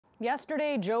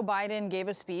Yesterday, Joe Biden gave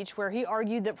a speech where he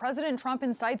argued that President Trump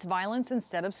incites violence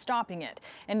instead of stopping it.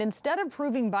 And instead of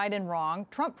proving Biden wrong,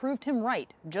 Trump proved him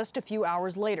right just a few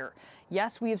hours later.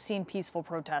 Yes, we have seen peaceful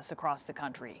protests across the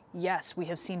country. Yes, we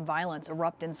have seen violence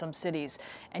erupt in some cities.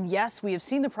 And yes, we have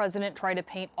seen the president try to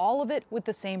paint all of it with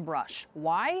the same brush.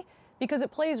 Why? Because it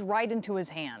plays right into his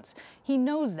hands. He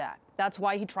knows that. That's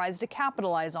why he tries to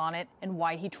capitalize on it and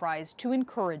why he tries to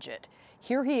encourage it.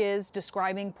 Here he is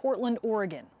describing Portland,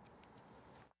 Oregon.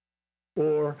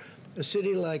 Or a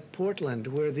city like Portland,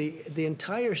 where the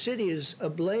entire city is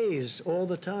ablaze all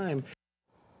the time.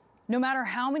 No matter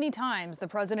how many times the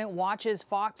president watches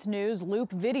Fox News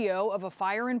loop video of a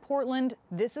fire in Portland,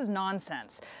 this is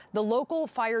nonsense. The local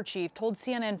fire chief told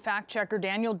CNN fact checker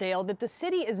Daniel Dale that the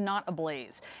city is not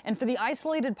ablaze. And for the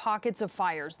isolated pockets of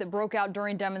fires that broke out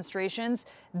during demonstrations,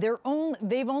 they've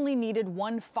only needed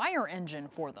one fire engine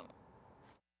for them.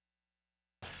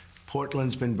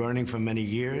 Portland's been burning for many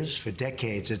years. For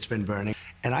decades, it's been burning.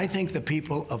 And I think the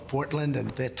people of Portland, and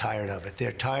they're tired of it.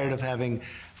 They're tired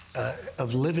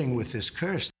of living with this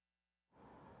curse.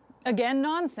 Again,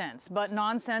 nonsense, but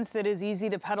nonsense that is easy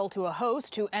to peddle to a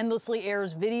host who endlessly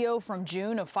airs video from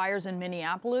June of fires in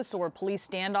Minneapolis or police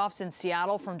standoffs in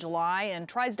Seattle from July and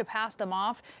tries to pass them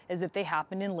off as if they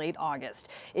happened in late August.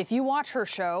 If you watch her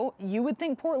show, you would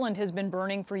think Portland has been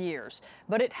burning for years,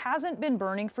 but it hasn't been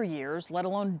burning for years, let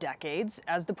alone decades,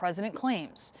 as the president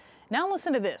claims. Now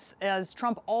listen to this, as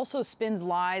Trump also spins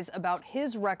lies about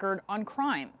his record on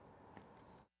crime.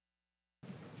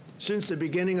 Since the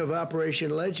beginning of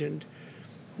Operation Legend,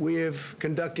 we have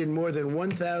conducted more than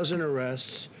 1,000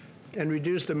 arrests and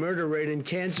reduced the murder rate in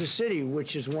Kansas City,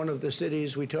 which is one of the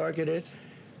cities we targeted,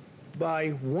 by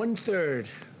 1/3,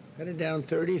 cut it down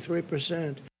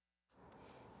 33%.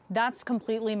 That's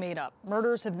completely made up.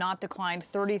 Murders have not declined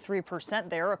 33%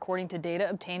 there, according to data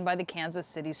obtained by the Kansas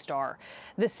City Star.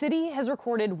 The city has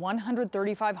recorded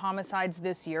 135 homicides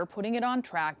this year, putting it on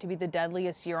track to be the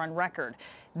deadliest year on record.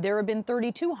 There have been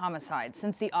 32 homicides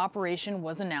since the operation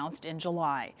was announced in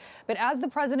July. But as the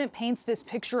president paints this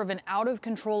picture of an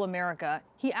out-of-control America,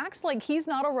 he acts like he's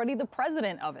not already the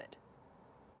president of it.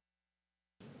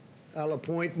 I'll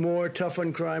appoint more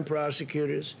tough-on-crime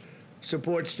prosecutors,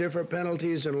 support stiffer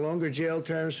penalties and longer jail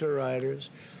terms for rioters,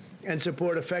 and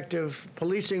support effective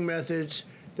policing methods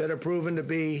that are proven to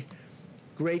be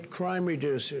great crime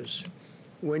reducers.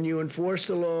 When you enforce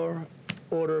the law,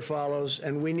 order follows,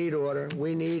 and we need order.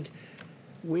 We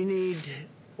need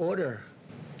order.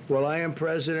 While I am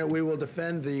president, we will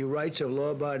defend the rights of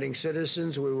law-abiding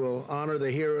citizens. We will honor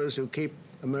the heroes who keep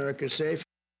America safe.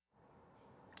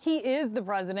 He is the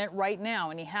president right now,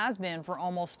 and he has been for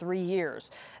almost 3 years.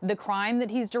 The crime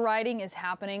that he's deriding is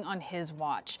happening on his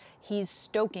watch. He's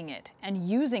stoking it and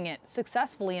using it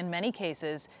successfully in many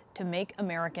cases to make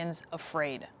Americans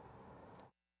afraid.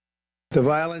 The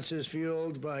violence is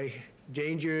fueled by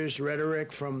dangerous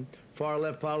rhetoric from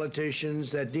far-left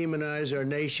politicians that demonize our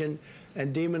nation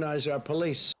and demonize our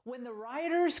police. When the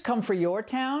rioters come for your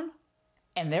town,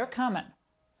 and they're coming,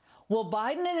 will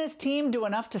Biden and his team do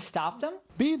enough to stop them?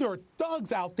 These are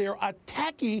thugs out there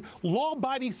attacking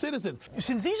law-abiding citizens.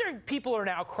 Since these people are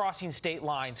now crossing state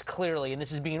lines, clearly, and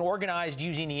this is being organized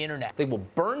using the internet, they will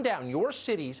burn down your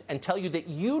cities and tell you that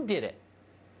you did it.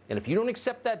 And if you don't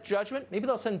accept that judgment, maybe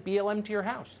they'll send BLM to your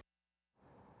house.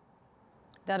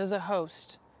 That is a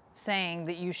host saying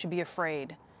that you should be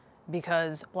afraid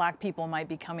because black people might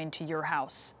be coming to your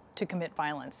house to commit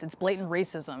violence. It's blatant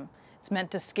racism. It's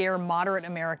meant to scare moderate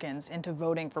Americans into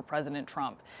voting for President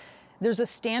Trump. There's a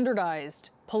standardized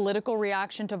political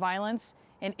reaction to violence,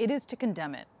 and it is to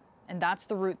condemn it. And that's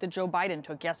the route that Joe Biden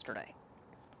took yesterday.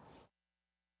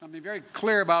 I'll be very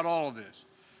clear about all of this.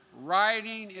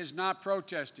 Rioting is not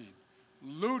protesting.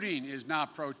 Looting is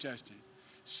not protesting.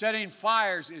 Setting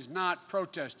fires is not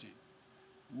protesting.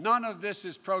 None of this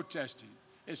is protesting.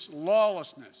 It's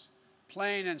lawlessness,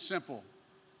 plain and simple.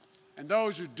 And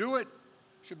those who do it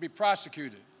should be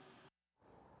prosecuted.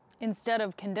 Instead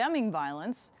of condemning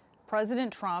violence,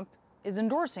 President Trump is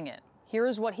endorsing it. Here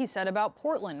is what he said about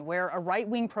Portland, where a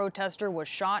right-wing protester was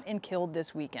shot and killed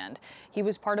this weekend. He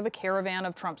was part of a caravan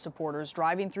of Trump supporters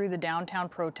driving through the downtown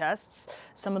protests,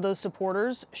 some of those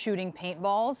supporters shooting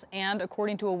paintballs and,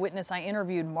 according to a witness I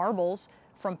interviewed, marbles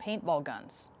from paintball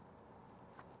guns.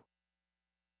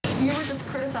 You were just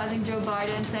criticizing Joe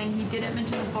Biden, saying he didn't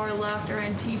mention the far left or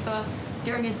Antifa.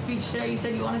 During his speech today, you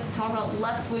said you wanted to talk about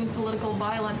left-wing political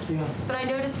violence. Yeah. But I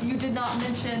noticed you did not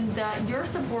mention that your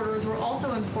supporters were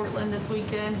also in Portland this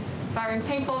weekend, firing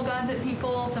paintball guns at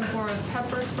people, some form of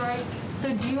pepper spray.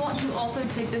 So do you want to also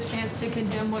take this chance to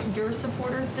condemn what your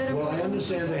supporters did in Portland? Well, I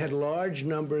understand they had large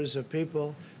numbers of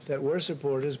people that were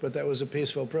supporters, but that was a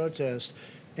peaceful protest.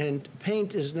 And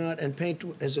paint is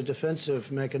a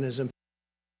defensive mechanism.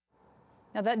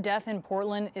 Now, that death in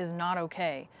Portland is not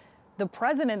okay. The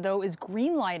president, though, is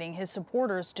greenlighting his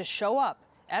supporters to show up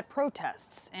at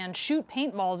protests and shoot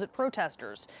paintballs at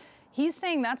protesters. He's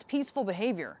saying that's peaceful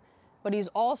behavior, but he's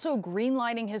also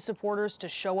greenlighting his supporters to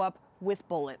show up with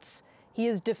bullets. He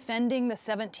is defending the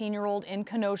 17-year-old in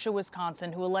Kenosha,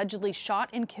 Wisconsin, who allegedly shot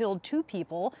and killed 2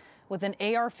 people with an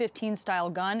AR-15 style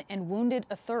gun and wounded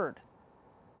a third.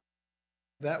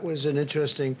 That was an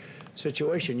interesting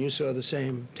situation. You saw the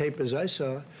same tape as I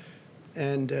saw,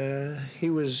 and he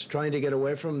was trying to get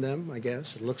away from them, I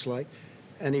guess, it looks like,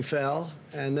 and he fell,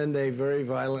 and then they very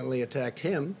violently attacked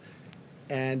him,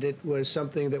 and it was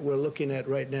something that we're looking at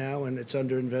right now, and it's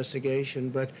under investigation,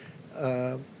 but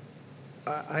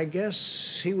I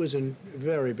guess he was in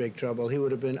very big trouble. He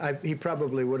would have been, he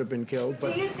probably would have been killed,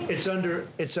 but it's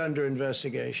under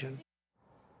investigation.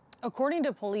 According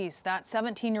to police, that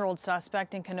 17-year-old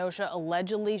suspect in Kenosha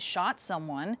allegedly shot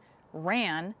someone,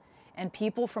 ran, and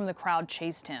people from the crowd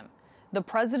chased him. The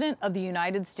president of the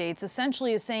United States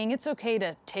essentially is saying it's okay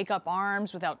to take up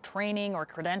arms without training or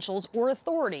credentials or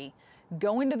authority,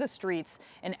 go into the streets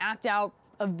and act out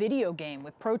a video game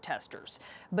with protesters.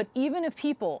 But even if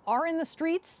people are in the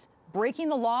streets, breaking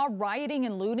the law, rioting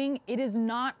and looting, it is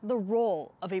not the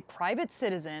role of a private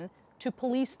citizen to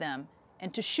police them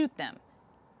and to shoot them.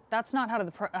 That's not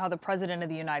how the president of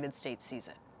the United States sees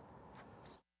it.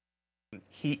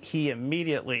 He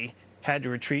immediately had to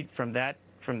retreat from that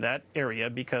area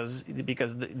because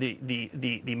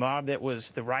the mob that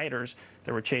was the rioters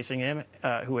that were chasing him,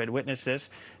 who had witnessed this,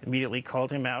 immediately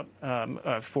called him out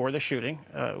for the shooting,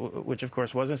 which of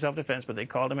course wasn't self-defense, but they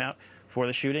called him out for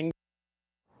the shooting.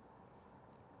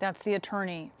 That's the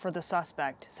attorney for the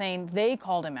suspect saying they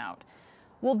called him out.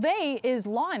 Well, they is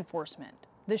law enforcement.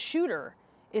 The shooter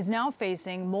is now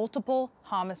facing multiple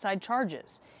homicide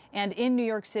charges. And in New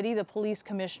York City, the police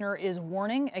commissioner is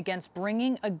warning against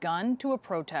bringing a gun to a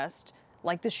protest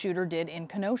like the shooter did in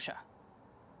Kenosha.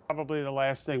 Probably the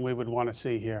last thing we would want to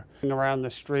see here. Around the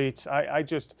streets, I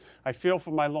feel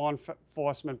for my law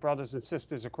enforcement brothers and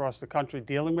sisters across the country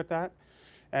dealing with that.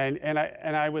 And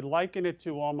I would liken it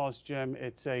to almost, Jim,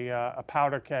 it's a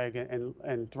powder keg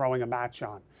and throwing a match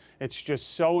on. It's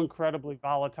just so incredibly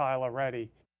volatile already.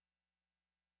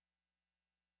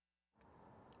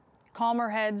 Calmer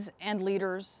heads and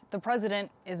leaders, the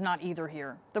president is not either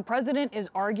here. The president is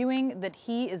arguing that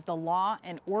he is the law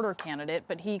and order candidate,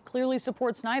 but he clearly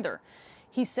supports neither.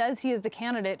 He says he is the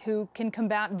candidate who can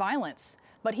combat violence,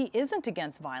 but he isn't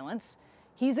against violence.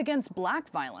 He's against black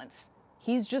violence.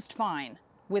 He's just fine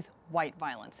with white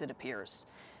violence, it appears.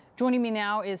 Joining me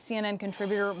now is CNN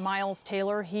contributor Miles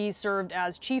Taylor. He served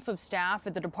as chief of staff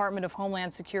at the Department of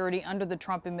Homeland Security under the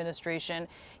Trump administration.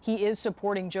 He is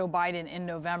supporting Joe Biden in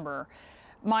November.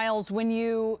 Miles, when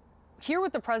you hear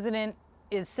what the president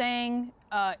is saying,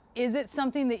 is it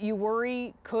something that you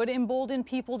worry could embolden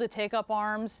people to take up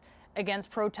arms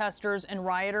against protesters and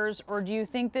rioters, or do you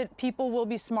think that people will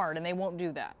be smart and they won't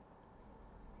do that?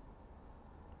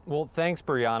 Well, thanks,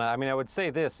 Brianna. I mean, I would say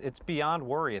this, it's beyond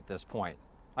worry at this point.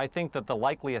 I think that the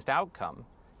likeliest outcome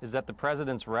is that the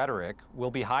president's rhetoric will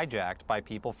be hijacked by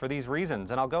people for these reasons.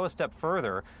 And I'll go a step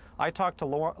further. I talk to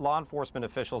law enforcement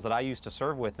officials that I used to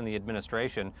serve with in the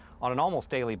administration on an almost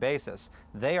daily basis.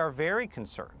 They are very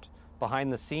concerned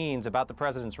behind the scenes about the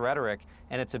president's rhetoric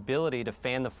and its ability to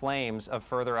fan the flames of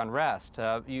further unrest.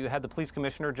 You had the police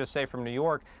commissioner just say from New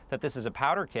York that this is a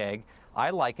powder keg. I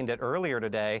likened it earlier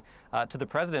today to the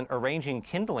president arranging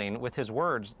kindling with his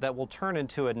words that will turn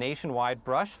into a nationwide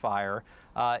brush fire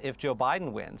if Joe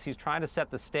Biden wins. He's trying to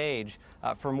set the stage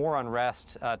for more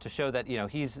unrest to show that, you know,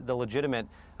 he's the legitimate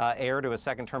heir to a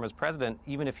second term as president,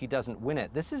 even if he doesn't win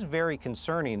it. This is very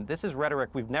concerning. This is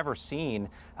rhetoric we've never seen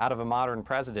out of a modern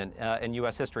president in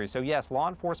U.S. history. So yes, law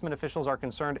enforcement officials are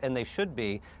concerned, and they should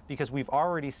be, because we've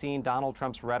already seen Donald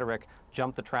Trump's rhetoric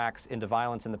jump the tracks into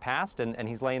violence in the past, and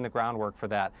he's laying the groundwork for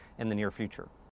that in the near future.